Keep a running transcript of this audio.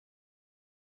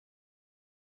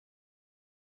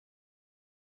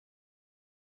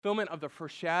fulfillment of the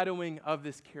foreshadowing of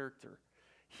this character.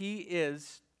 He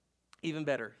is even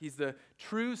better. He's the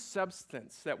true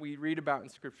substance that we read about in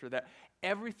Scripture, that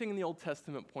everything in the Old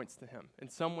Testament points to him in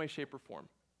some way, shape, or form.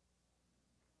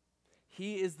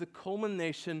 He is the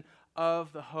culmination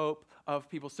of the hope of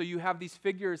people. So you have these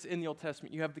figures in the Old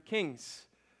Testament. You have the kings.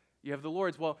 You have the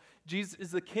lords. Well, Jesus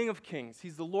is the King of kings.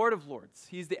 He's the Lord of lords.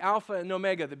 He's the Alpha and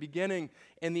Omega, the beginning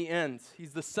and the end.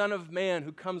 He's the Son of Man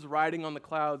who comes riding on the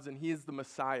clouds, and he is the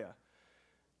Messiah.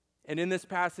 And in this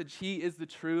passage, he is the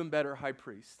true and better high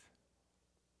priest.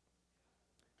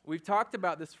 We've talked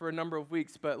about this for a number of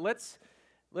weeks, but let's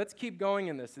keep going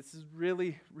in this. This is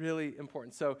really, really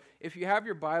important. So if you have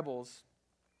your Bibles,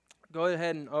 go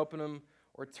ahead and open them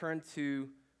or turn to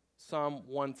Psalm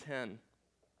 110.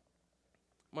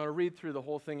 I'm going to read through the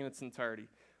whole thing in its entirety.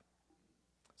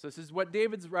 So this is what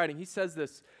David's writing. He says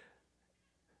this,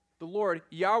 "The Lord,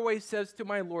 Yahweh says to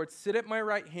my Lord, sit at my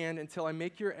right hand until I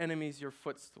make your enemies your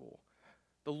footstool.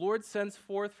 The Lord sends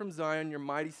forth from Zion your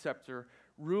mighty scepter.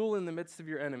 Rule in the midst of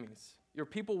your enemies. Your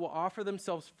people will offer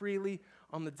themselves freely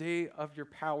on the day of your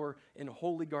power in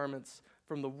holy garments.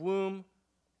 From the womb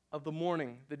of the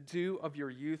morning, the dew of your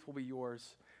youth will be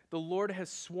yours. The Lord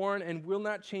has sworn and will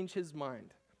not change his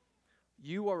mind.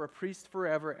 You are a priest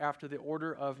forever after the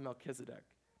order of Melchizedek.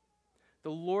 The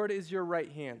Lord is your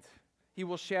right hand. He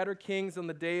will shatter kings on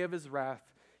the day of his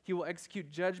wrath. He will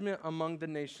execute judgment among the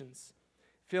nations,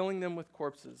 filling them with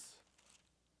corpses.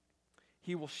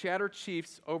 He will shatter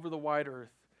chiefs over the wide earth.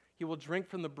 He will drink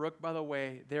from the brook by the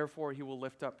way. Therefore, he will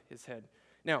lift up his head."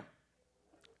 Now,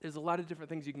 there's a lot of different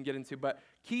things you can get into, but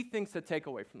key things to take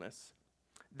away from this,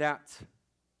 that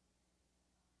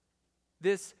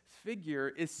this figure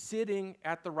is sitting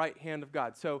at the right hand of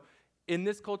God. So in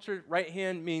this culture, right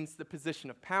hand means the position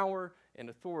of power and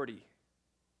authority,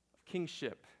 of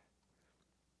kingship.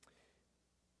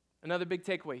 Another big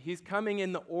takeaway, he's coming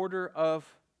in the order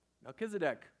of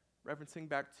Melchizedek, referencing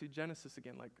back to Genesis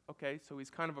again. Like, okay, so he's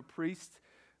kind of a priest,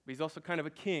 but he's also kind of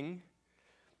a king.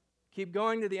 Keep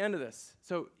going to the end of this.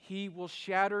 So he will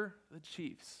shatter the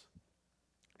chiefs.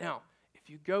 Now, if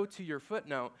you go to your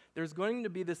footnote, there's going to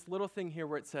be this little thing here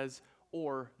where it says,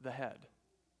 or the head.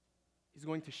 He's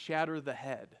going to shatter the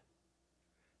head.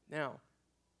 Now,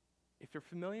 if you're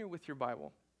familiar with your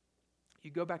Bible,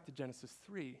 you go back to Genesis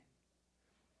 3,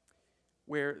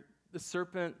 where the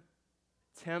serpent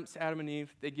tempts Adam and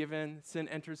Eve, they give in, sin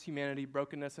enters humanity,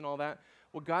 brokenness and all that.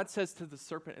 What God says to the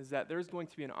serpent is that there's going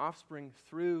to be an offspring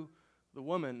through the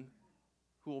woman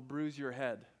who will bruise your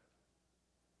head,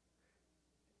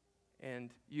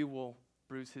 and you will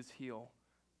bruise his heel,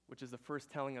 which is the first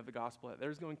telling of the gospel, that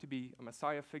there's going to be a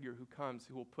Messiah figure who comes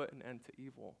who will put an end to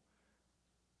evil.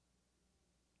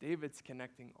 David's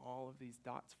connecting all of these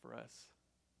dots for us.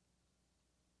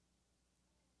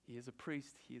 He is a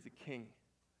priest, he is a king,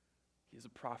 he is a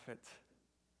prophet,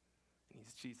 and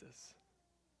he's Jesus.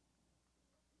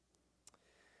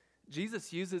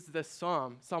 Jesus uses this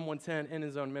Psalm 110, in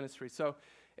his own ministry. So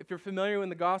if you're familiar in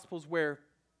the Gospels where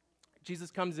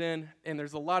Jesus comes in and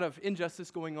there's a lot of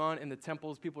injustice going on in the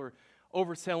temples, people are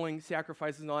overselling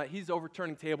sacrifices and all that. He's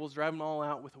overturning tables, driving them all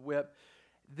out with a whip.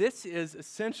 This is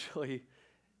essentially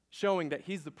showing that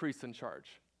he's the priest in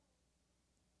charge.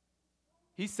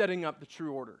 He's setting up the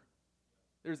true order.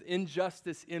 There's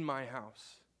injustice in my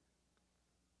house.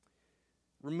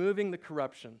 Removing the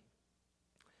corruption.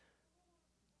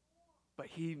 But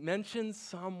he mentions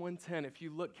Psalm 110, if you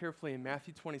look carefully in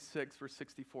Matthew 26, verse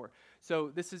 64. So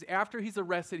this is after he's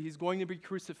arrested. He's going to be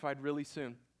crucified really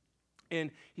soon.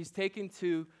 And he's taken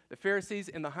to the Pharisees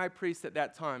and the high priest at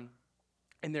that time.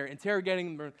 And they're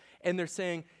interrogating him, and they're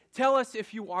saying, "Tell us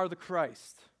if you are the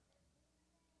Christ."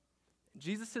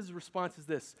 Jesus' response is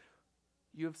this: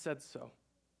 "You have said so.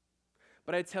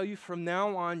 But I tell you, from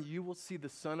now on, you will see the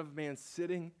Son of Man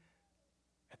sitting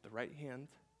at the right hand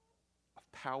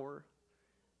of power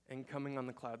and coming on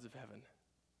the clouds of heaven."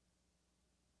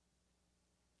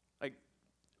 Like,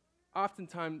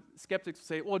 oftentimes, skeptics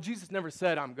say, well, Jesus never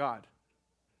said, "I'm God."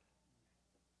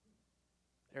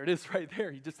 There it is right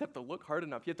there. You just have to look hard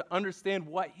enough. You have to understand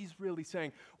what he's really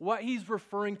saying, what he's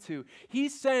referring to.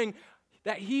 He's saying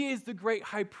that he is the great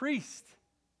high priest.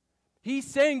 He's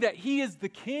saying that he is the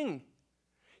king.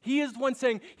 He is the one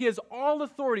saying he has all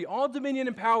authority, all dominion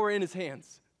and power in his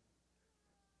hands.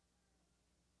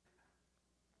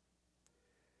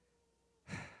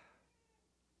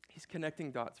 He's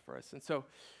connecting dots for us. And so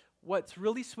what's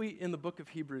really sweet in the book of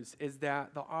Hebrews is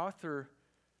that the author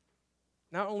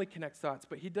not only connects dots,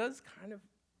 but he does kind of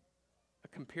a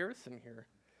comparison here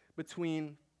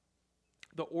between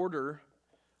the order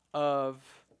of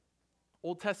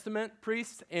Old Testament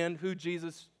priests and who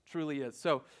Jesus Truly is.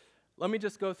 So let me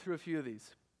just go through a few of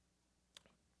these.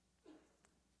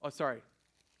 Oh, sorry.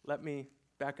 Let me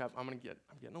back up. I'm getting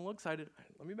a little excited.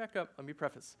 Let me back up. Let me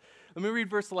preface. Let me read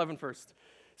verse 11 first.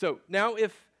 So now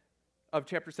of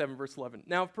chapter 7, verse 11.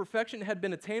 Now if perfection had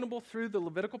been attainable through the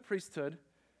Levitical priesthood,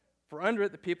 for under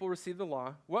it the people received the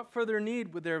law, what further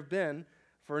need would there have been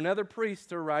for another priest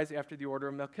to arise after the order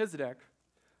of Melchizedek,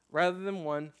 rather than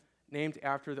one named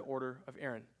after the order of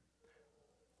Aaron?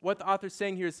 What the author is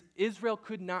saying here is Israel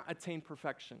could not attain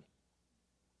perfection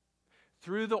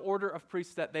through the order of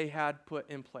priests that they had put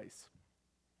in place.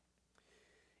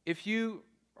 If you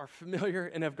are familiar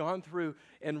and have gone through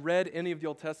and read any of the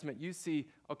Old Testament, you see,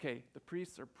 okay, the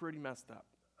priests are pretty messed up.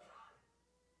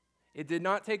 It did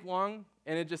not take long,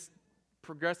 and it just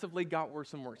progressively got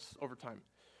worse and worse over time.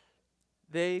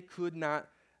 They could not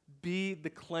be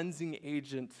the cleansing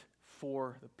agent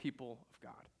for the people of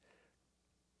God.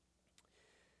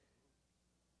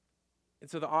 And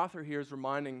so the author here is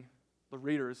reminding the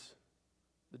readers,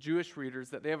 the Jewish readers,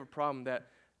 that they have a problem, that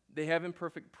they have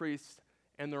imperfect priests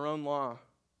and their own law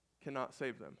cannot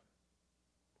save them.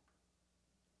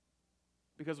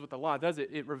 Because what the law does,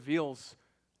 it reveals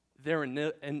their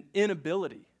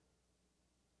inability.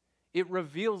 It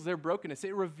reveals their brokenness.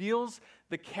 It reveals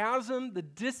the chasm, the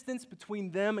distance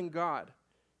between them and God.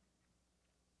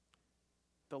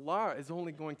 The law is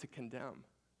only going to condemn.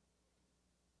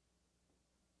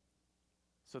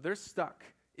 So they're stuck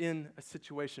in a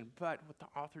situation. But what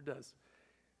the author does,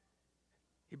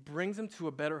 he brings them to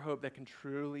a better hope that can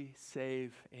truly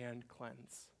save and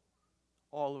cleanse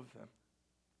all of them.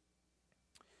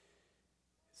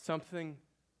 Something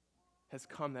has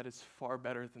come that is far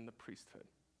better than the priesthood.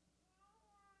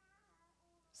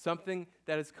 Something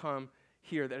that has come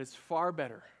here that is far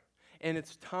better. And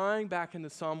it's tying back into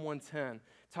Psalm 110,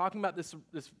 talking about this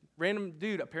random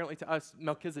dude, apparently to us,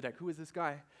 Melchizedek. Who is this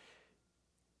guy?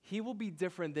 He will be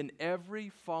different than every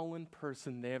fallen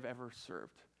person they have ever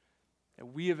served, that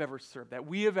we have ever served, that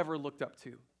we have ever looked up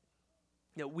to,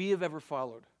 that we have ever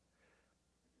followed.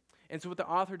 And so what the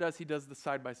author does, he does the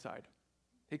side by side.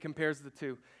 He compares the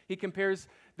two. He compares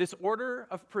this order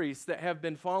of priests that have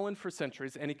been fallen for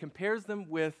centuries, and he compares them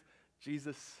with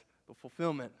Jesus, the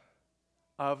fulfillment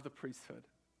of the priesthood,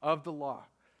 of the law.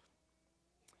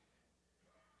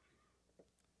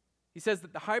 He says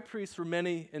that the high priests were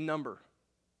many in number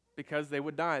because they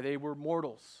would die. They were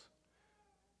mortals.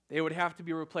 They would have to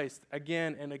be replaced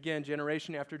again and again,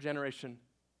 generation after generation.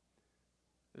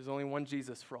 There's only one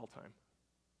Jesus for all time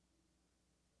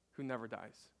who never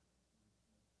dies.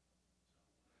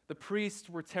 The priests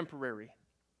were temporary.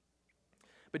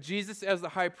 But Jesus as the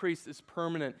high priest is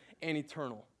permanent and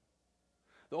eternal.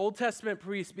 The Old Testament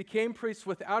priests became priests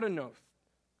without an oath.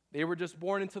 They were just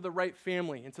born into the right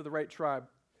family, into the right tribe.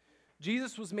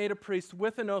 Jesus was made a priest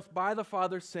with an oath by the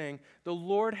Father, saying, "The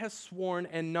Lord has sworn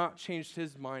and not changed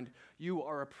his mind. You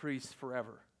are a priest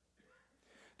forever."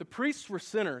 The priests were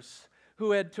sinners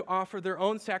who had to offer their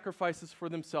own sacrifices for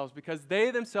themselves because they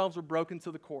themselves were broken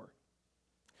to the core.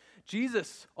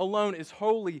 Jesus alone is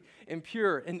holy and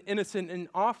pure and innocent and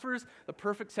offers the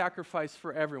perfect sacrifice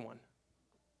for everyone.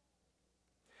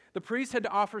 The priests had to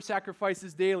offer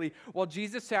sacrifices daily, while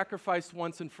Jesus sacrificed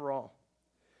once and for all.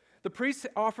 The priests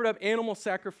offered up animal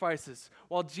sacrifices,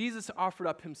 while Jesus offered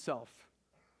up himself.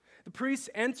 The priests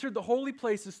entered the holy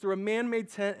places through a man-made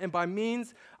tent and by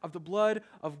means of the blood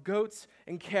of goats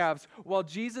and calves, while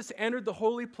Jesus entered the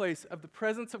holy place of the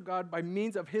presence of God by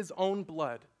means of his own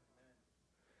blood.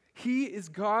 He is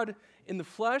God in the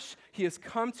flesh. He has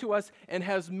come to us and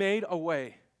has made a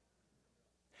way.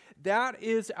 That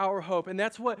is our hope. And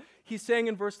that's what he's saying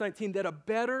in verse 19, that a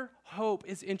better hope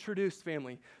is introduced,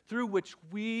 family, through which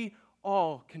we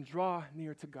all can draw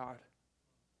near to God.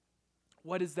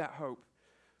 What is that hope?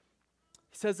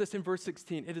 He says this in verse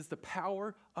 16. It is the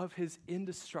power of his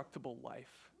indestructible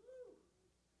life.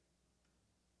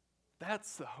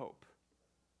 That's the hope.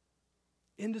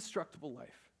 Indestructible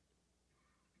life.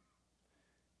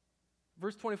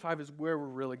 Verse 25 is where we're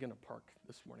really going to park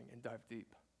this morning and dive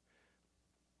deep.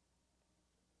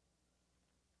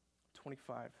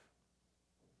 25.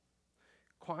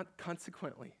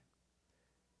 Consequently,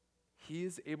 he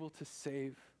is able to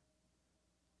save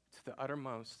to the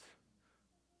uttermost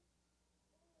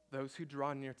those who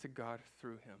draw near to God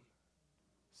through him.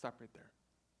 Stop right there.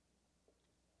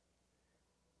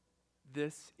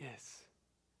 This is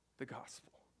the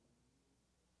gospel.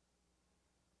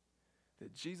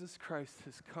 That Jesus Christ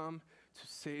has come to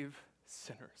save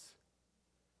sinners.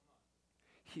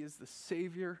 He is the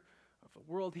Savior of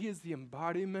the world. He is the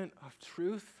embodiment of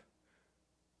truth.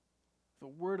 The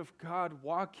Word of God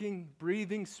walking,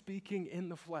 breathing, speaking in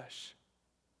the flesh.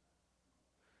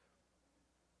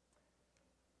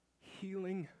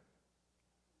 healing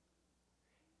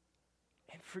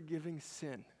and forgiving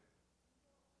sin.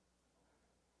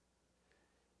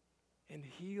 And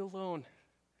he alone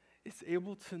is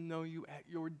able to know you at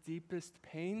your deepest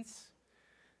pains,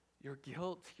 your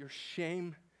guilt, your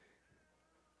shame,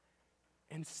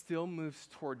 and still moves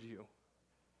toward you.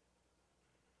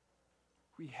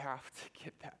 We have to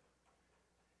get that.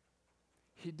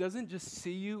 He doesn't just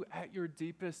see you at your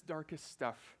deepest, darkest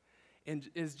stuff and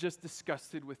is just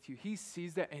disgusted with you. He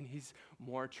sees that and he's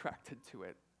more attracted to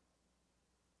it.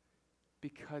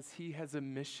 Because he has a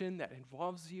mission that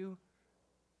involves you,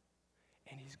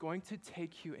 and he's going to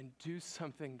take you and do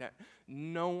something that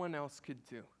no one else could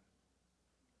do.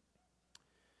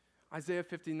 Isaiah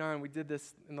 59, we did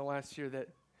this in the last year, that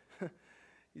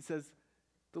he says,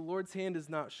 the Lord's hand is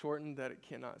not shortened that it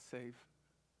cannot save.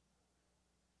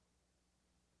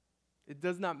 It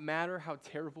does not matter how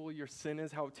terrible your sin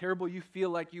is, how terrible you feel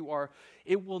like you are,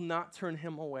 it will not turn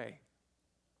him away.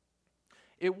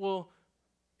 It will,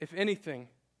 if anything,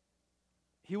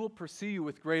 he will pursue you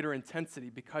with greater intensity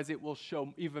because it will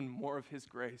show even more of his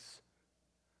grace.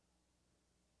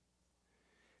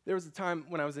 There was a time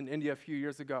when I was in India a few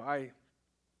years ago,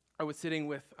 I was sitting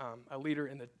with a leader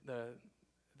in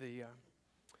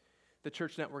the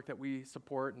church network that we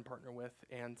support and partner with,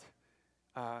 and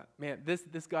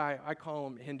this guy, I call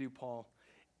him Hindu Paul.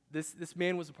 This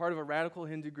man was a part of a radical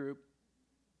Hindu group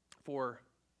for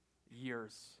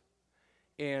years.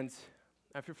 And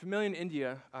if you're familiar in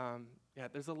India,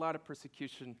 there's a lot of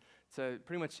persecution to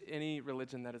pretty much any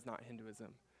religion that is not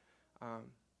Hinduism,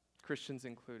 Christians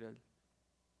included.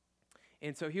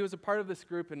 And so he was a part of this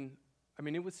group, and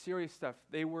it was serious stuff.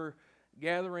 They were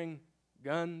gathering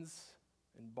guns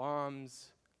and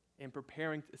bombs and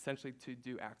preparing essentially to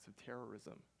do acts of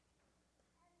terrorism.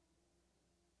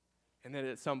 And then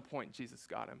at some point, Jesus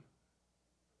got him.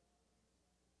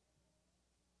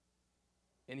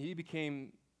 And he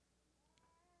became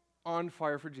on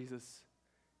fire for Jesus,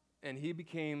 and he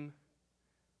became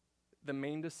the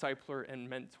main discipler and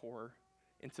mentor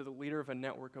into the leader of a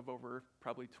network of over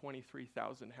probably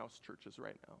 23,000 house churches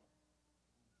right now,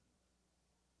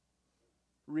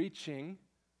 reaching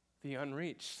the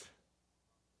unreached.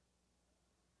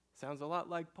 Sounds a lot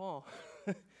like Paul.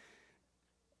 But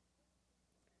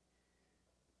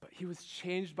he was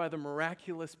changed by the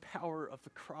miraculous power of the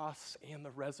cross and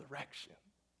the resurrection.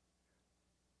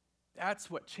 That's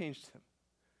what changed him.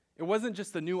 It wasn't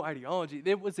just a new ideology.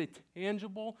 It was a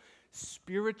tangible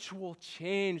spiritual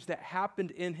change that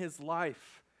happened in his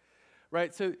life,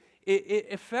 right? So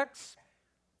it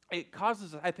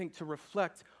causes us, I think, to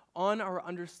reflect on our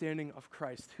understanding of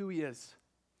Christ, who he is.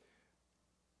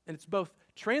 And it's both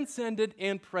transcendent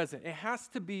and present. It has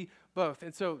to be both.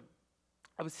 And so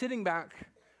I was sitting back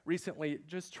recently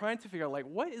just trying to figure out,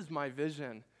 what is my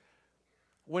vision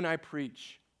when I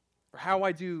preach or how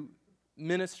I do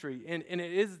ministry? And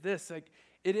it is this,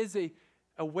 it is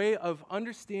a way of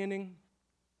understanding,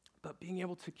 but being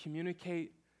able to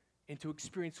communicate and to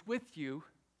experience with you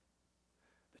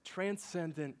the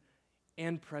transcendent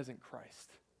and present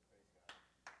Christ.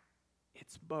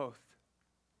 It's both.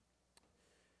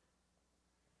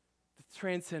 The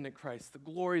transcendent Christ, the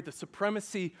glory, the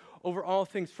supremacy over all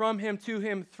things. From him, to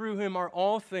him, through him are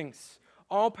all things,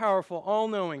 all powerful, all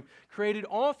knowing, created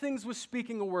all things with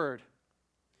speaking a word.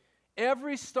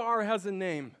 Every star has a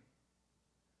name.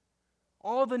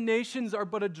 All the nations are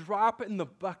but a drop in the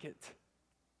bucket.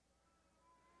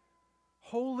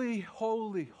 Holy,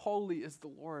 holy, holy is the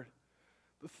Lord,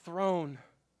 the throne,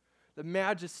 the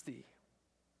majesty.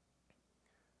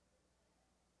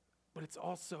 But it's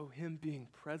also him being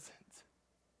present.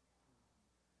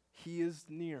 He is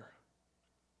near.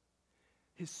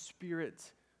 His Spirit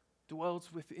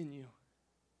dwells within you.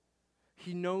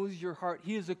 He knows your heart.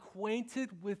 He is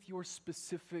acquainted with your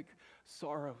specific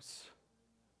sorrows.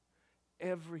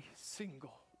 Every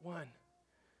single one.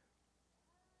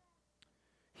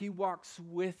 He walks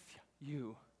with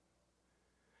you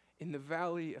in the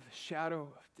valley of the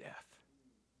shadow of death.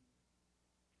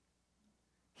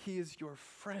 He is your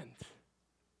friend.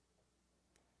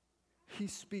 He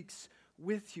speaks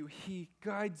with you. He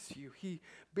guides you. He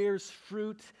bears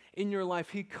fruit in your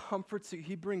life. He comforts you.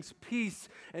 He brings peace.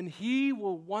 And he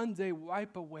will one day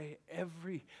wipe away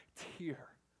every tear.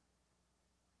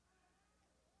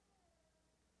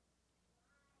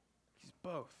 He's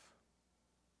both.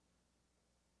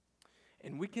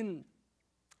 And we can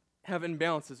have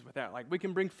imbalances with that. We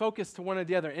can bring focus to one or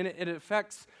the other, and it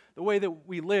affects the way that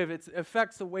we live. It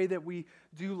affects the way that we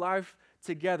do life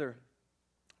together,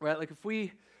 right? If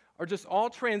we are just all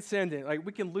transcendent,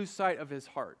 we can lose sight of his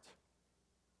heart.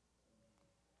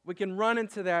 We can run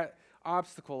into that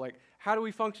obstacle. Like, how do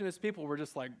we function as people? We're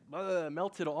just like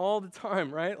melted all the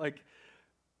time, right? Like,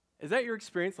 is that your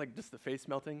experience? Like, just the face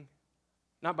melting?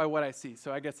 Not by what I see,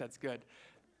 so I guess that's good.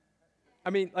 I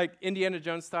mean, like Indiana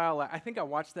Jones style. I think I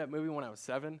watched that movie when I was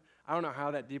 7. I don't know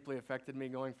how that deeply affected me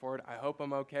going forward. I hope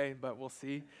I'm okay, but we'll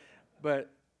see. But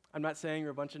I'm not saying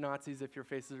you're a bunch of Nazis if your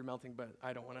faces are melting, but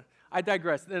I don't want to. I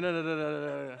digress.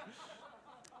 No.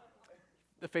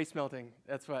 The face melting,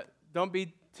 that's what. Don't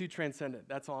be too transcendent.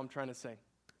 That's all I'm trying to say.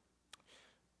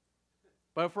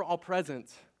 But if we're all present,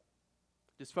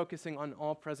 just focusing on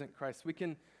all present Christ, we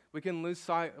can lose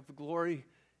sight of the glory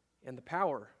and the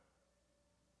power.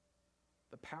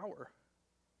 The power.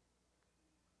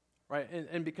 Right?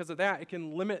 And because of that, it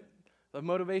can limit the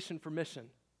motivation for mission,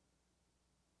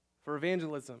 for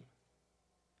evangelism.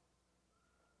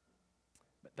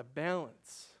 But the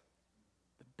balance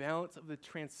of the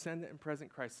transcendent and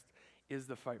present Christ is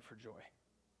the fight for joy.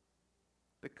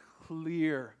 The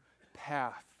clear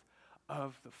path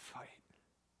of the fight.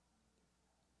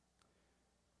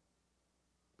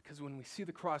 Because when we see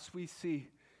the cross, we see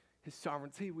his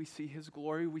sovereignty, we see his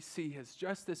glory, we see his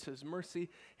justice, his mercy,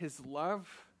 his love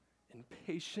and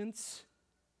patience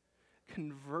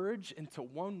converge into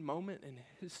one moment in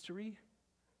history.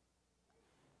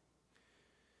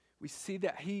 We see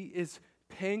that he is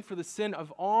paying for the sin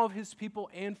of all of his people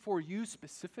and for you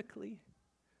specifically.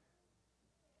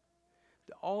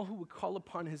 That all who would call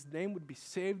upon his name would be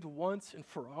saved once and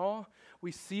for all.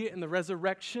 We see it in the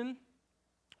resurrection,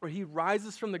 where he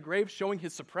rises from the grave, showing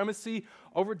his supremacy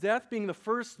over death, being the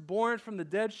firstborn from the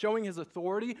dead, showing his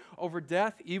authority over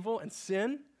death, evil, and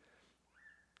sin.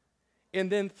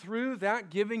 And then through that,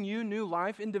 giving you new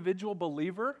life, individual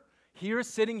believer,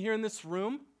 sitting here in this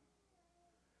room.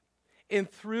 And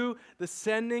through the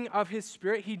sending of his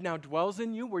Spirit, he now dwells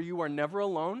in you where you are never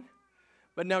alone,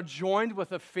 but now joined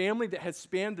with a family that has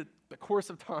spanned the course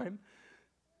of time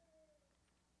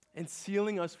and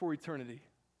sealing us for eternity.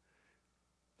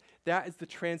 That is the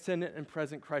transcendent and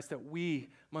present Christ that we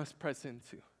must press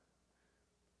into,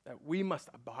 that we must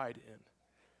abide in.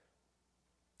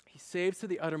 He saves to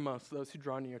the uttermost those who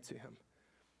draw near to him.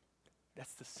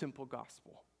 That's the simple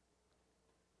gospel.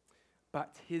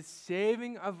 But his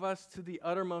saving of us to the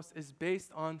uttermost is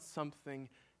based on something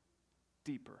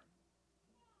deeper.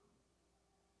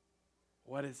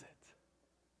 What is it?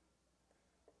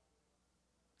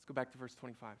 Let's go back to verse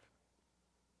 25.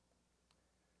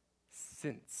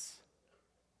 Since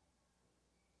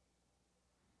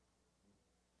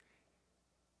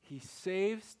he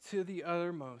saves to the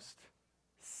uttermost,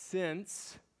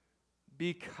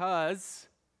 because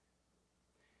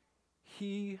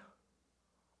he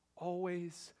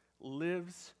always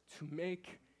lives to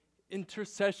make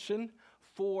intercession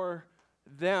for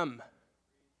them.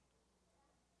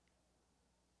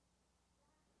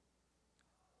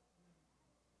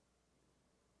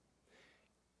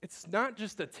 It's not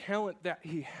just a talent that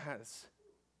he has.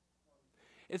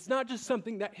 It's not just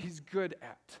something that he's good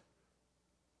at.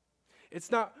 It's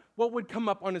not what would come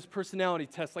up on his personality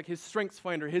test, like his strengths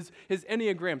finder, his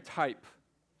Enneagram type.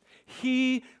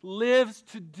 He lives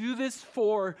to do this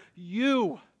for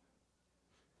you.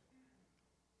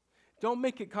 Don't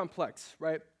make it complex,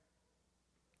 right?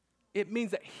 It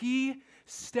means that he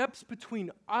steps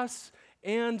between us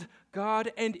and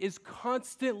God and is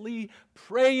constantly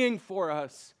praying for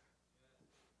us.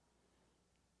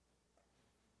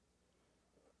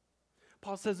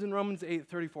 Paul says in Romans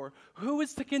 8:34, who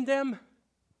is to condemn?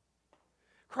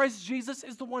 Christ Jesus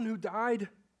is the one who died.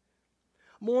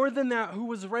 More than that, who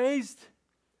was raised,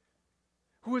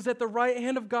 who is at the right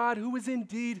hand of God, who is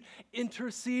indeed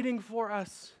interceding for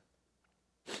us.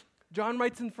 John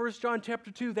writes in 1 John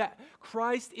chapter 2 that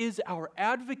Christ is our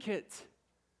advocate.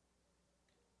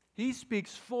 He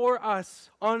speaks for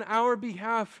us on our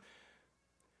behalf,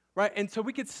 right? And so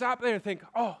we could stop there and think,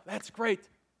 oh, that's great.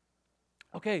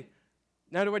 Okay,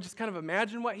 now do I just kind of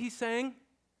imagine what he's saying?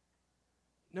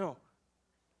 No.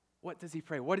 What does he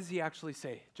pray? What does he actually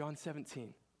say? John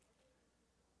 17.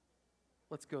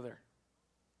 Let's go there.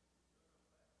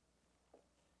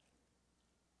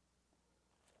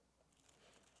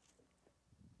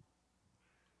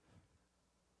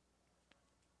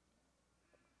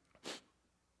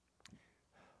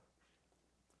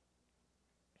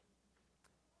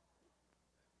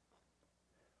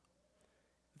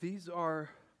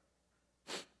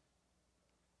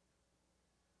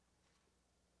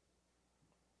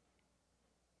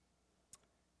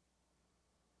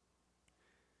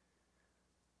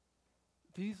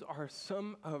 These are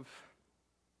some of,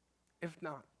 if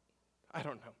not, I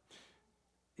don't know.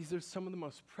 These are some of the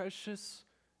most precious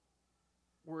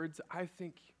words I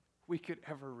think we could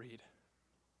ever read.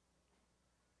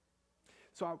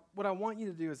 So what I want you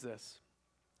to do is this.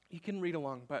 You can read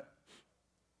along, but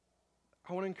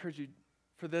I want to encourage you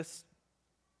for this,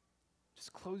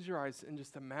 just close your eyes and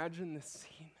just imagine this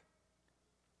scene.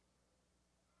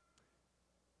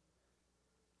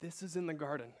 This is in the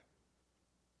garden.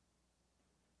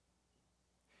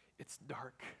 It's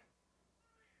dark.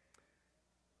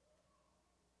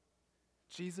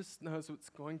 Jesus knows what's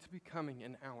going to be coming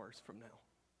in hours from now.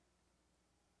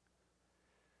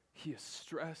 He is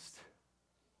stressed.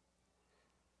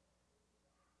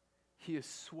 He is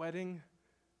sweating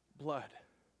blood.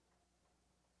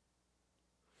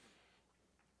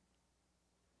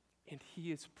 And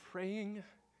he is praying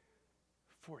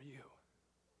for you.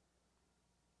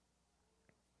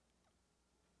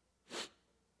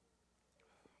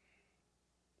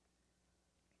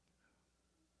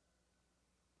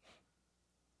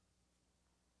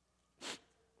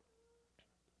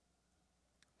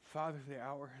 Father, the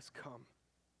hour has come.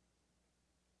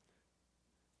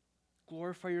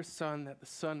 Glorify your Son, that the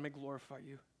Son may glorify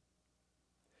you.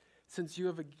 Since you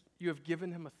have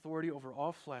given him authority over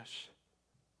all flesh,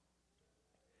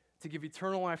 to give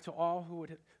eternal life to all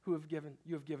you have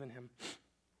given him.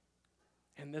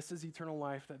 And this is eternal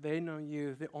life, that they know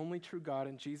you, the only true God,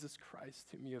 and Jesus Christ,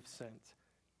 whom you have sent.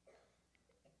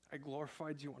 I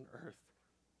glorified you on earth,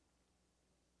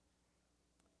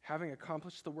 having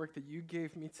accomplished the work that you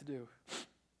gave me to do.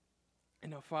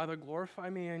 And now, Father,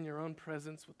 glorify me in your own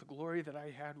presence with the glory that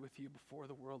I had with you before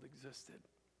the world existed.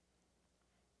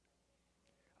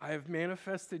 I have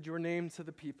manifested your name to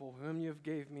the people whom you have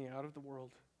gave me out of the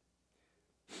world.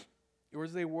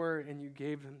 Yours they were, and you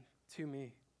gave them to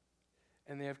me,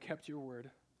 and they have kept your word.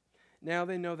 Now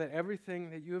they know that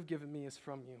everything that you have given me is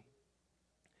from you.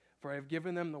 For I have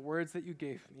given them the words that you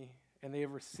gave me, and they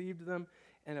have received them,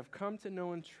 and have come to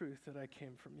know in truth that I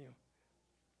came from you.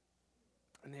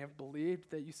 And they have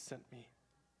believed that you sent me.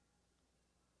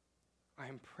 I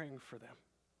am praying for them.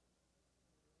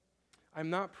 I am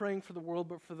not praying for the world,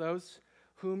 but for those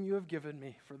whom you have given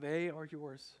me, for they are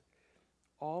yours.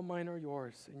 All mine are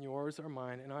yours, and yours are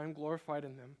mine, and I am glorified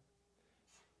in them.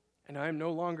 And I am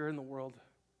no longer in the world,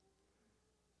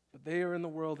 but they are in the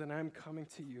world, and I am coming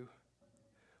to you.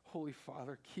 Holy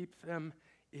Father, keep them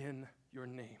in your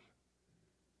name,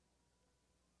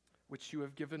 which you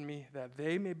have given me, that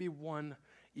they may be one,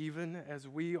 even as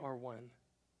we are one.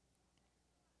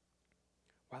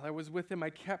 While I was with them, I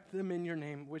kept them in your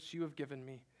name, which you have given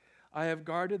me. I have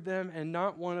guarded them, and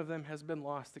not one of them has been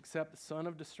lost, except the son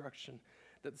of destruction,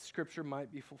 that the scripture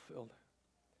might be fulfilled.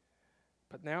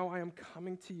 But now I am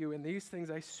coming to you, and these things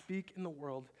I speak in the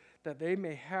world, that they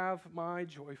may have my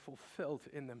joy fulfilled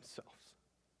in themselves.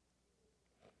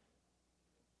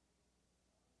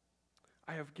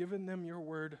 I have given them your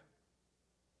word,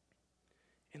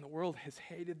 and the world has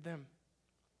hated them,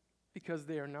 because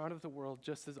they are not of the world,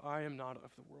 just as I am not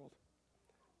of the world.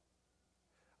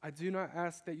 I do not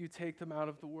ask that you take them out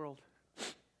of the world,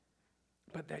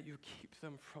 but that you keep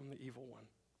them from the evil one.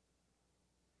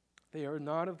 They are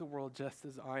not of the world, just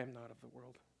as I am not of the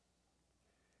world.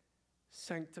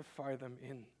 Sanctify them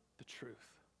in the truth.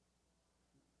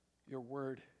 Your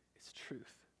word is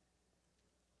truth.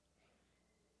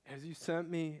 As you sent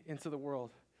me into the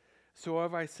world, so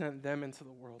have I sent them into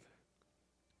the world.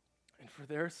 And for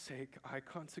their sake, I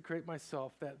consecrate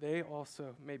myself, that they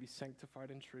also may be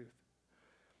sanctified in truth.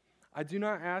 I do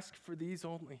not ask for these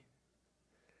only,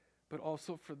 but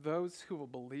also for those who will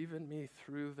believe in me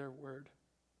through their word,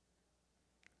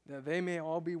 that they may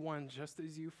all be one, just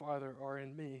as you, Father, are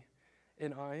in me,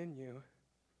 and I in you,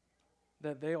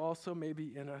 that they also may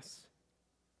be in us,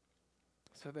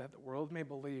 so that the world may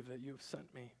believe that you have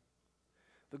sent me.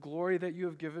 The glory that you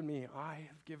have given me, I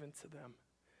have given to them,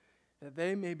 that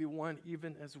they may be one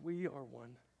even as we are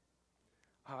one,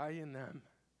 I in them,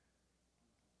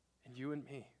 and you in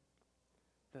me,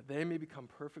 that they may become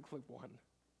perfectly one,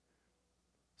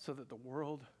 so that the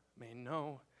world may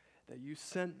know that you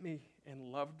sent me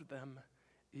and loved them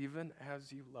even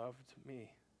as you loved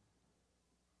me.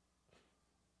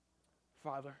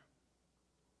 Father,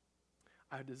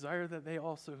 I desire that they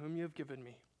also, whom you have given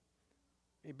me,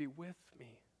 may be with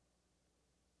me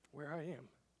where I am.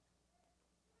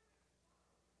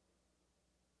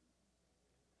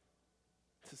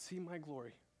 To see my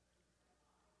glory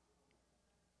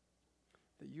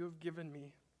that you have given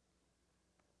me,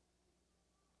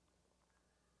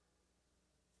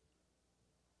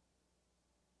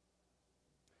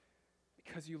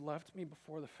 because you loved me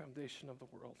before the foundation of the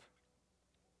world.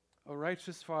 O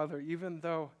righteous Father, even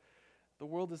though the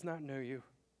world does not know you,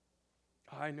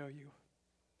 I know you,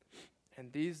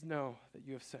 and these know that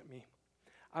you have sent me.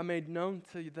 I made known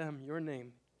to them your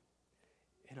name,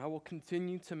 and I will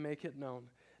continue to make it known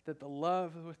that the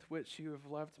love with which you have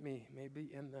loved me may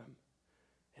be in them,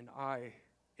 and I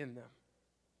in them.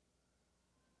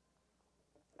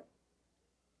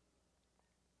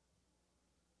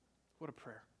 What a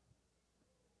prayer.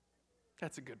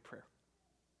 That's a good prayer.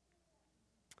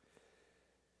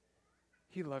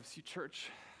 He loves you, church.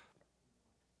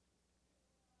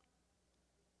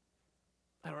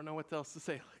 I don't know what else to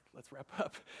say. Let's wrap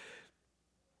up.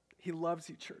 He loves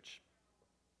you, church.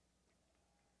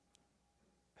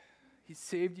 He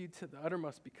saved you to the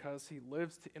uttermost because he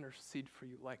lives to intercede for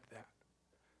you like that.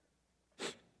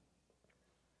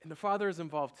 And the Father is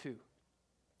involved too.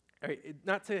 All right,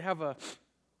 not to have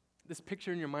this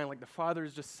picture in your mind like the Father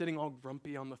is just sitting all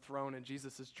grumpy on the throne and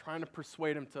Jesus is trying to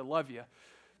persuade him to love you.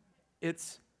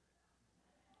 It's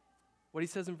what he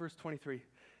says in verse 23,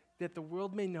 that the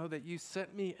world may know that you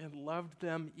sent me and loved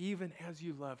them even as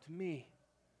you loved me.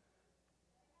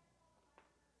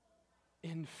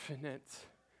 Infinite,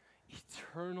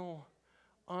 eternal,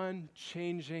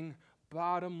 unchanging,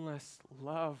 bottomless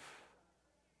love.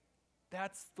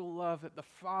 That's the love that the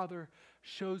Father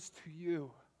shows to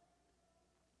you.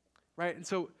 Right? And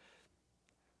so,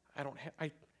 I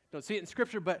don't see it in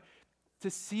Scripture, but to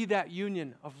see that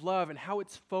union of love and how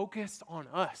it's focused on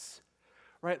us,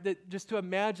 right? That just to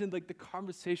imagine like the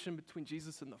conversation between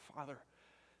Jesus and the Father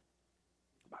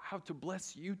about how to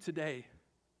bless you today,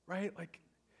 right? Like,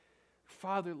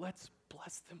 Father, let's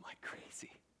bless them like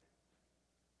crazy.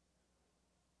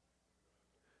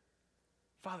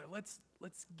 Father, let's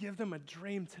give them a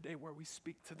dream today where we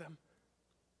speak to them.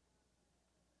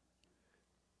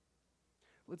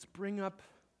 Let's bring up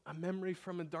a memory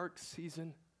from a dark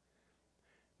season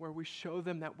where we show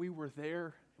them that we were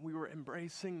there and we were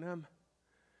embracing them,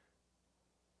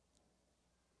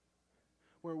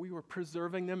 where we were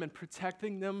preserving them and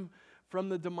protecting them from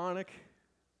the demonic.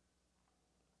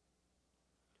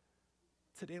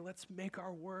 Today, let's make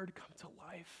our word come to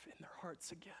life in their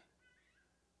hearts again.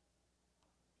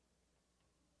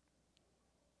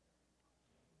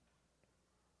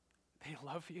 They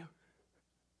love you.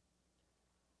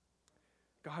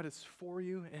 God is for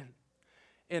you,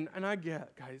 and I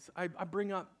get, guys, I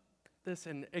bring up this,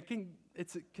 and it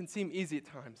can seem easy at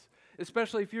times,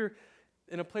 especially if you're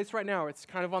in a place right now, it's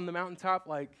kind of on the mountaintop,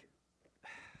 like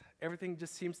everything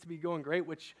just seems to be going great,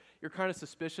 which you're kind of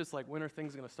suspicious, like when are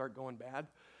things going to start going bad?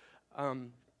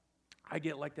 I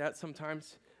get like that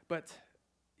sometimes, but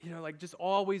like just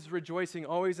always rejoicing,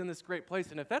 always in this great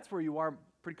place, and if that's where you are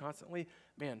pretty constantly,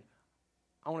 man,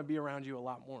 I want to be around you a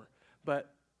lot more,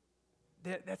 but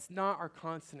that's not our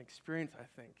constant experience, I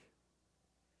think.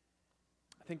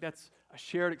 I think that's a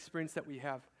shared experience that we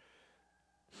have.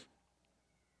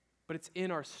 But it's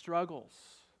in our struggles.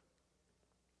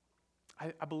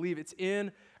 I believe it's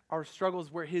in our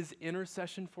struggles where his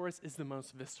intercession for us is the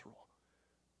most visceral.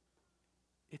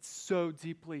 It's so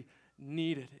deeply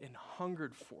needed and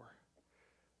hungered for.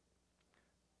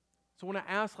 So I want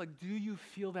to ask, do you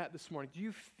feel that this morning? Do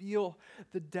you feel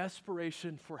the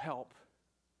desperation for help?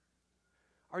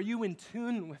 Are you in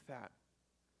tune with that?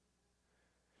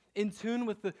 In tune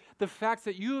with the fact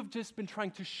that you have just been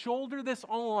trying to shoulder this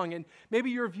all along, and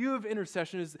maybe your view of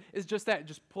intercession is just that.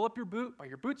 Just pull up your boot by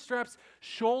your bootstraps,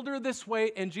 shoulder this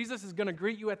way, and Jesus is going to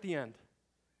greet you at the end.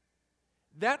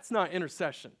 That's not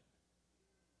intercession.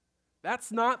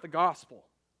 That's not the gospel.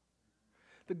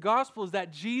 The gospel is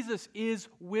that Jesus is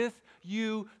with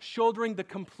you, shouldering the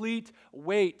complete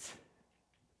weight,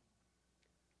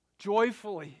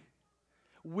 joyfully,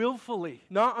 willfully,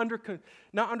 not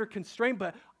under constraint,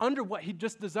 but under what he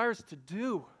just desires to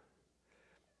do.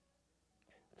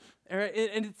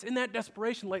 And it's in that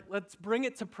desperation, let's bring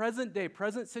it to present day,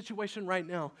 present situation right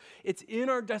now. It's in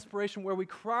our desperation where we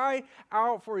cry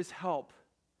out for his help.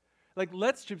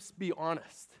 Let's just be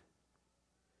honest.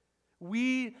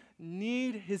 We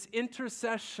need his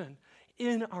intercession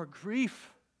in our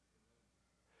grief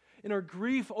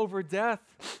over death,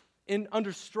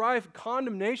 under strife,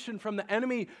 condemnation from the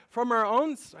enemy, from our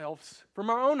own selves, from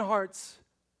our own hearts.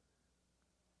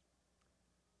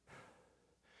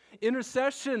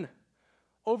 Intercession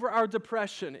over our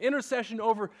depression, intercession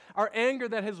over our anger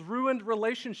that has ruined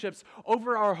relationships,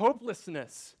 over our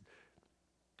hopelessness,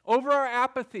 over our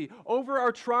apathy, over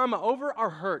our trauma, over our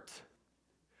hurt.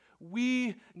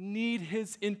 We need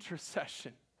his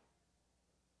intercession.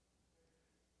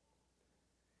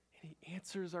 And he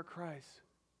answers our cries.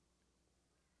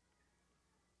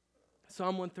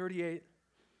 Psalm 138,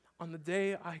 on the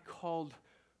day I called,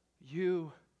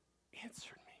 you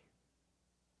answered me.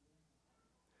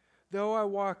 Though I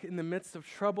walk in the midst of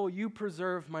trouble, you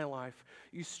preserve my life.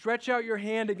 You stretch out your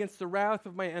hand against the wrath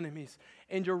of my enemies,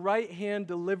 and your right hand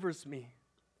delivers me.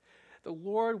 The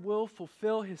Lord will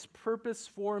fulfill his purpose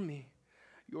for me.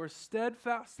 Your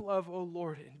steadfast love, O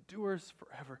Lord, endures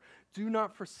forever. Do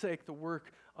not forsake the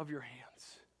work of your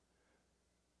hands.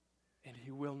 And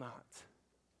he will not.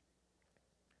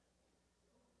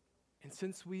 And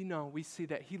since we see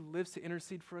that he lives to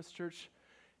intercede for us, church,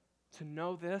 to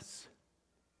know this,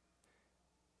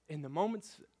 in the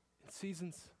moments and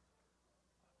seasons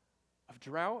of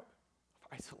drought,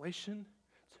 of isolation,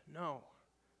 to know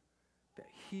that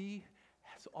he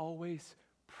has always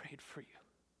prayed for you.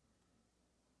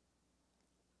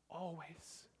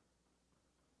 Always.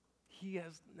 He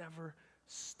has never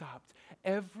stopped.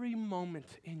 Every moment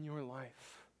in your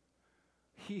life,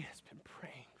 he has been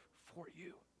praying for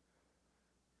you.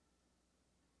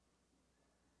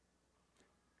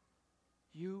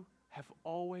 You have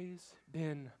always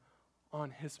been on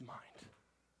his mind.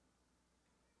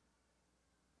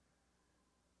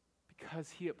 Because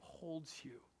he upholds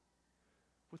you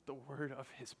with the word of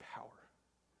his power.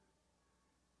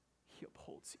 He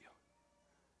upholds you.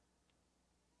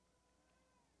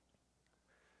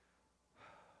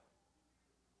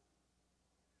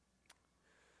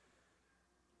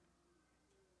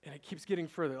 And it keeps getting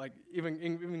further, like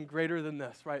even greater than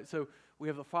this, right? So we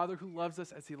have the Father who loves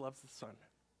us as he loves the Son.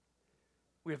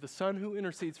 We have the Son who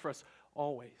intercedes for us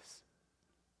always.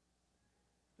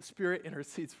 The Spirit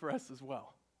intercedes for us as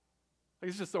well. Like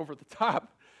it's just over the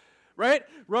top, right?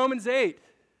 Romans 8,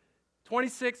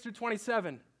 26 through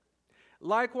 27.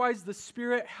 Likewise, the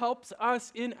Spirit helps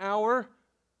us in our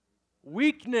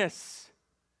weakness.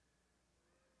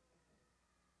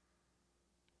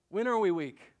 When are we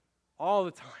weak? All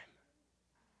the time.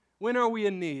 When are we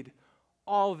in need?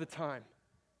 All the time.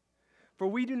 For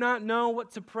we do not know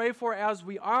what to pray for as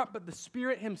we ought, but the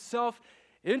Spirit himself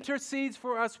intercedes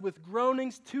for us with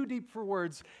groanings too deep for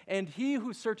words. And he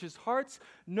who searches hearts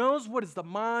knows what is the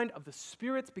mind of the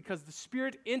Spirit, because the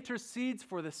Spirit intercedes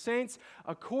for the saints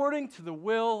according to the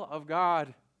will of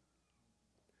God.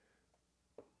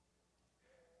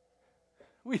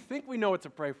 We think we know what to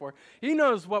pray for. He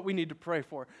knows what we need to pray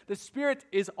for. The Spirit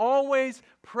is always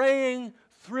praying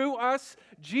through us.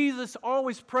 Jesus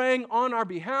always praying on our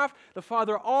behalf. The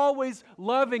Father always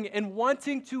loving and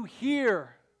wanting to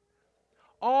hear.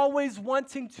 Always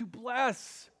wanting to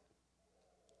bless.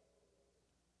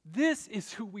 This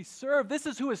is who we serve. This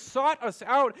is who has sought us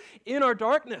out in our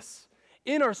darkness,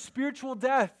 in our spiritual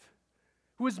death,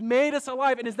 who has made us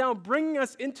alive and is now bringing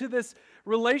us into this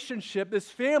relationship, this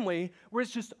family, where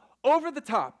it's just over the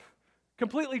top,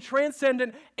 completely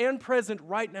transcendent and present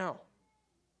right now.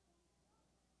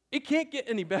 It can't get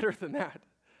any better than that,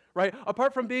 right?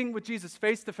 Apart from being with Jesus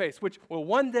face to face, which will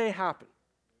one day happen,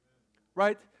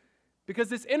 right? Because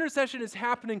this intercession is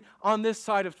happening on this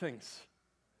side of things.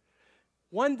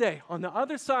 One day, on the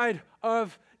other side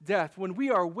of death, when we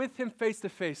are with him face to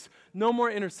face, no more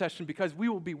intercession because we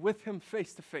will be with him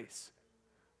face to face.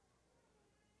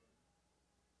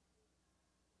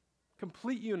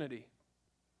 Complete unity.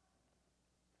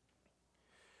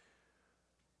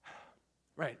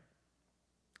 Right.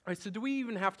 All right, so do we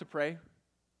even have to pray?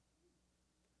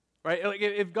 Right? Like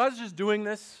if God's just doing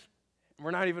this, and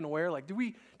we're not even aware, like do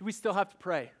we still have to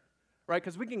pray? Right?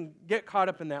 Because we can get caught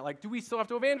up in that. Like, do we still have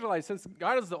to evangelize since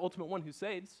God is the ultimate one who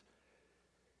saves?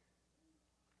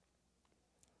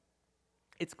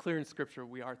 It's clear in Scripture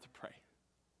we are to pray,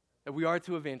 that we are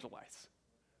to evangelize.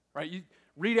 Right? You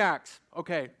read Acts.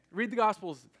 Okay. Read the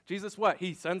Gospels. Jesus what?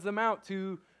 He sends them out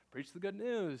to preach the good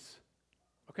news.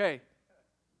 Okay.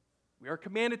 We are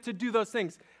commanded to do those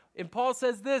things. And Paul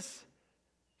says this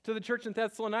to the church in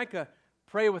Thessalonica,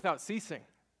 pray without ceasing.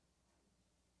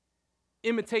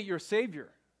 Imitate your Savior.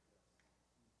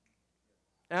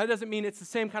 Now, that doesn't mean it's the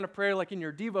same kind of prayer like in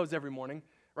your devos every morning,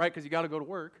 right? Because you got to go to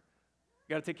work.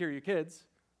 You got to take care of your kids.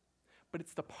 But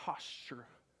it's the posture.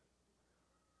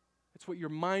 It's what you're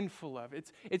mindful of.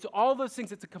 It's all those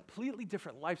things. It's a completely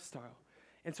different lifestyle.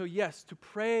 And so, yes, to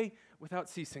pray without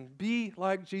ceasing. Be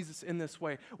like Jesus in this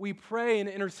way. We pray and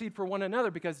intercede for one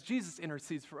another because Jesus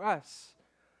intercedes for us.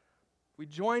 We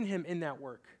join him in that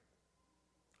work.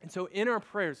 And so in our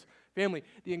prayers, family,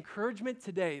 the encouragement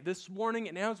today, this morning,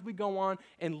 and as we go on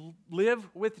and live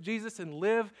with Jesus and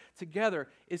live together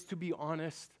is to be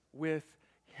honest with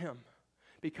him.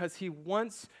 Because he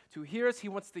wants to hear us. He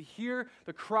wants to hear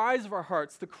the cries of our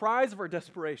hearts, the cries of our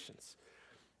desperations.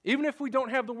 Even if we don't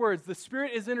have the words, the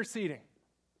Spirit is interceding.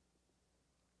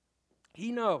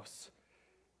 He knows.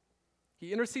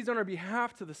 He intercedes on our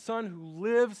behalf to the Son who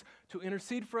lives to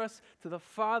intercede for us, to the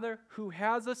Father who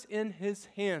has us in his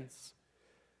hands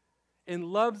and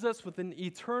loves us with an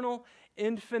eternal,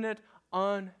 infinite,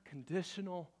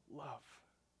 unconditional love.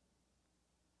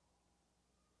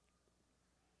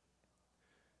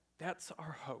 That's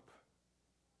our hope.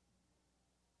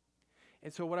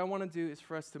 And so what I want to do is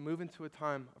for us to move into a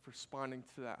time of responding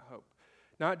to that hope.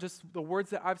 Not just the words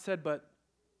that I've said, but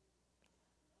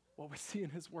what we see in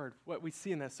his word, what we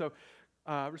see in this. So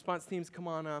response teams, come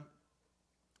on up.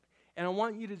 And I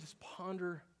want you to just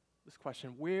ponder this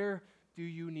question. Where do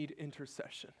you need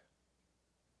intercession?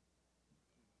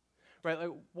 Right, like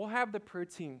we'll have the prayer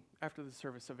team after the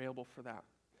service available for that.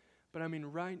 But I mean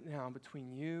right now,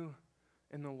 between you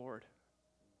and the Lord,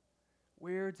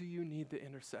 where do you need the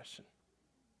intercession?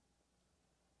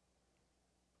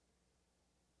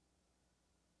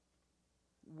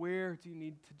 Where do you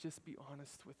need to just be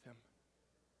honest with him?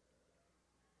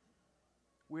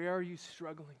 Where are you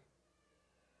struggling?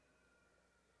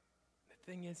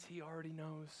 The thing is, he already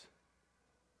knows.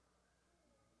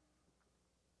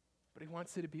 But he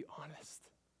wants you to be honest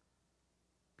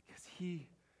because he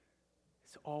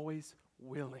is always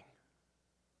willing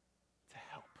to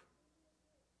help.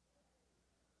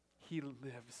 He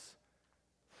lives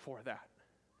for that.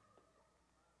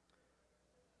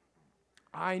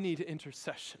 I need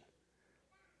intercession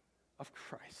of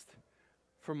Christ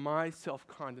for my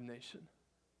self-condemnation,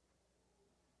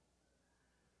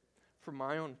 for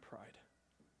my own pride,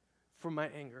 for my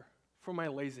anger, for my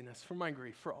laziness, for my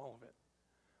grief, for all of it.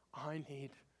 I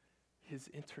need his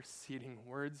interceding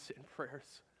words and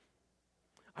prayers.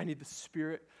 I need the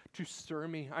Spirit to stir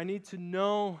me. I need to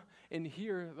know and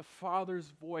hear the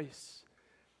Father's voice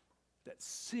that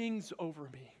sings over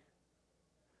me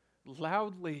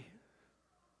loudly.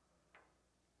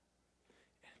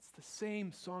 And it's the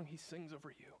same song he sings over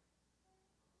you.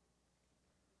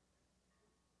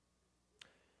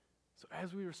 So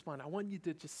as we respond, I want you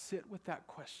to just sit with that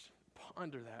question,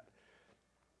 ponder that.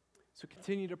 So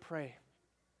continue to pray.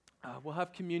 We'll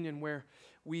have communion where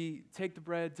we take the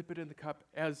bread, dip it in the cup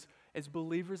as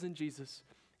believers in Jesus,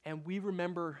 and we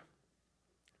remember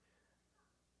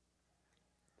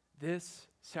this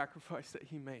sacrifice that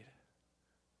he made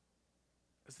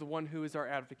as the one who is our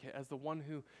advocate, as the one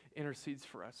who intercedes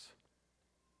for us.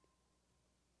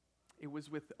 It was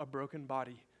with a broken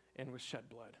body and with shed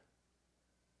blood.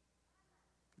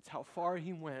 It's how far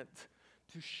he went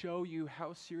to show you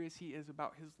how serious he is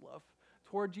about his love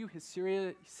toward you, his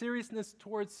seriousness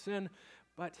towards sin,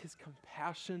 but his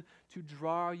compassion to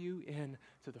draw you in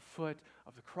to the foot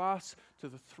of the cross, to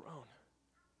the throne,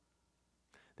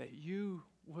 that you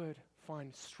would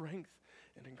find strength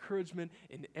and encouragement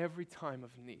in every time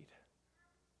of need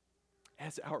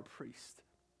as our priest.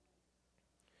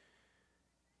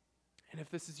 And if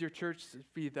this is your church, it'd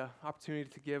be the opportunity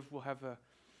to give. We'll have the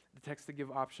text to give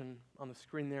option on the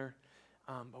screen there.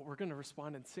 But we're going to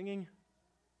respond in singing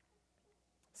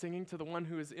to the one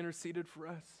who has interceded for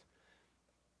us.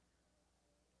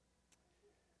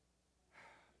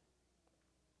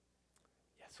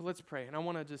 Yeah, so let's pray. And I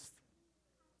want to just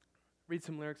read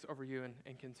some lyrics over you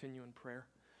and continue in prayer.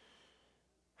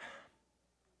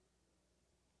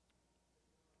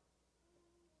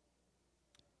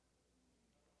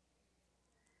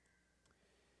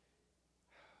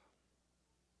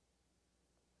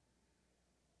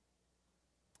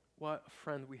 What a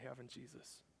friend we have in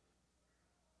Jesus.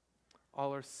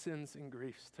 All our sins and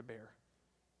griefs to bear.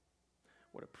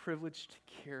 What a privilege to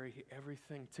carry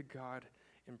everything to God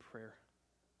in prayer.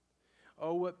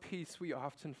 Oh, what peace we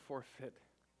often forfeit.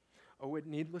 Oh, what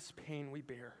needless pain we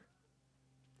bear.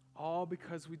 All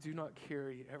because we do not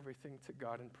carry everything to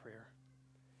God in prayer.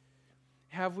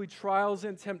 Have we trials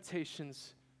and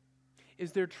temptations?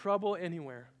 Is there trouble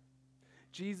anywhere?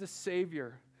 Jesus,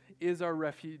 Savior, is our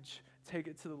refuge. Take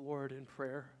it to the Lord in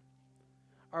prayer.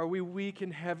 Are we weak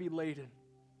and heavy laden,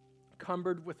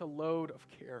 cumbered with a load of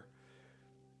care?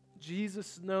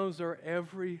 Jesus knows our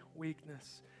every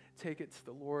weakness. Take it to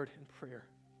the Lord in prayer.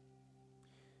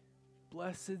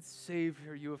 Blessed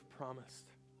Savior, you have promised,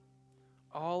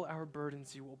 all our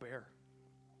burdens you will bear.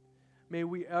 May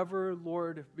we ever,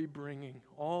 Lord, be bringing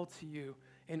all to you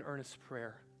in earnest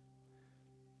prayer.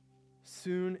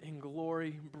 Soon in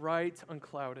glory, bright,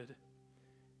 unclouded,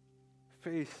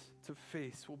 face to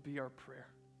face will be our prayer.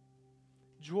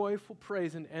 Joyful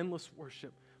praise and endless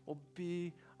worship will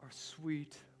be our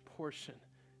sweet portion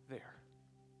there.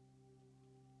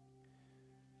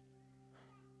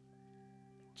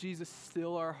 Jesus,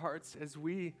 still our hearts as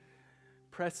we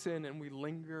press in and we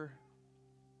linger.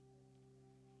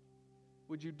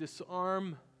 Would you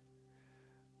disarm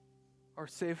our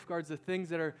safeguards, the things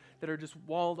that are just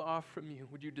walled off from you,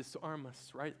 would you disarm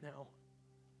us right now?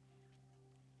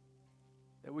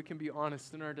 That we can be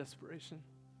honest in our desperation,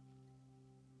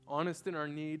 honest in our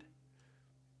need,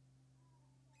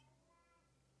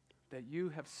 that you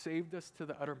have saved us to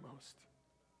the uttermost,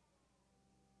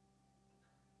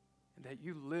 and that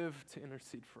you live to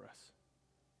intercede for us.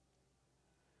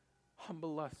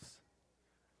 Humble us.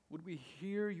 Would we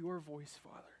hear your voice,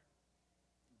 Father?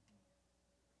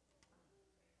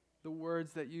 The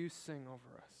words that you sing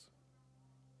over us.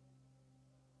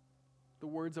 The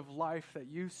words of life that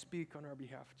you speak on our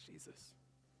behalf, Jesus.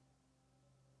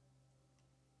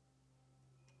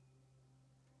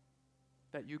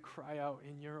 That you cry out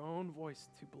in your own voice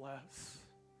to bless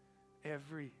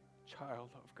every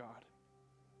child of God.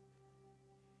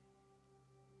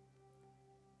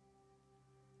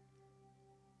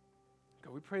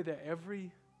 God, we pray that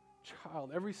every child,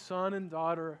 every son and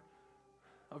daughter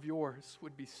of yours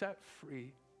would be set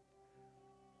free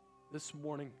this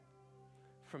morning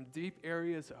from deep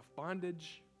areas of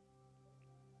bondage,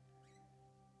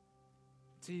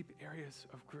 deep areas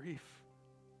of grief,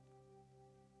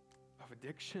 of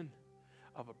addiction,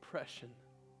 of oppression,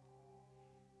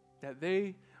 that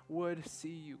they would see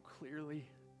you clearly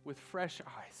with fresh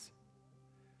eyes.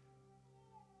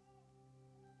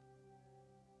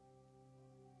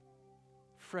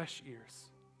 Fresh ears,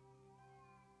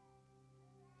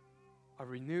 a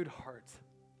renewed heart,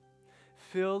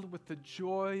 filled with the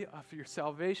joy of your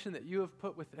salvation that you have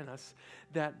put within us,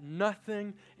 that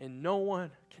nothing and no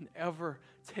one can ever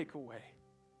take away.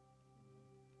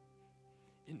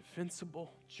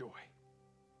 Invincible joy.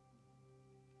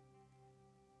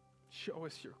 Show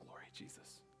us your glory,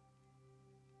 Jesus.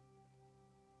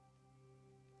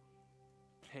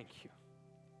 Thank you.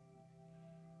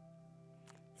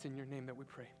 It's in your name that we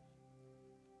pray.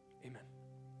 Amen.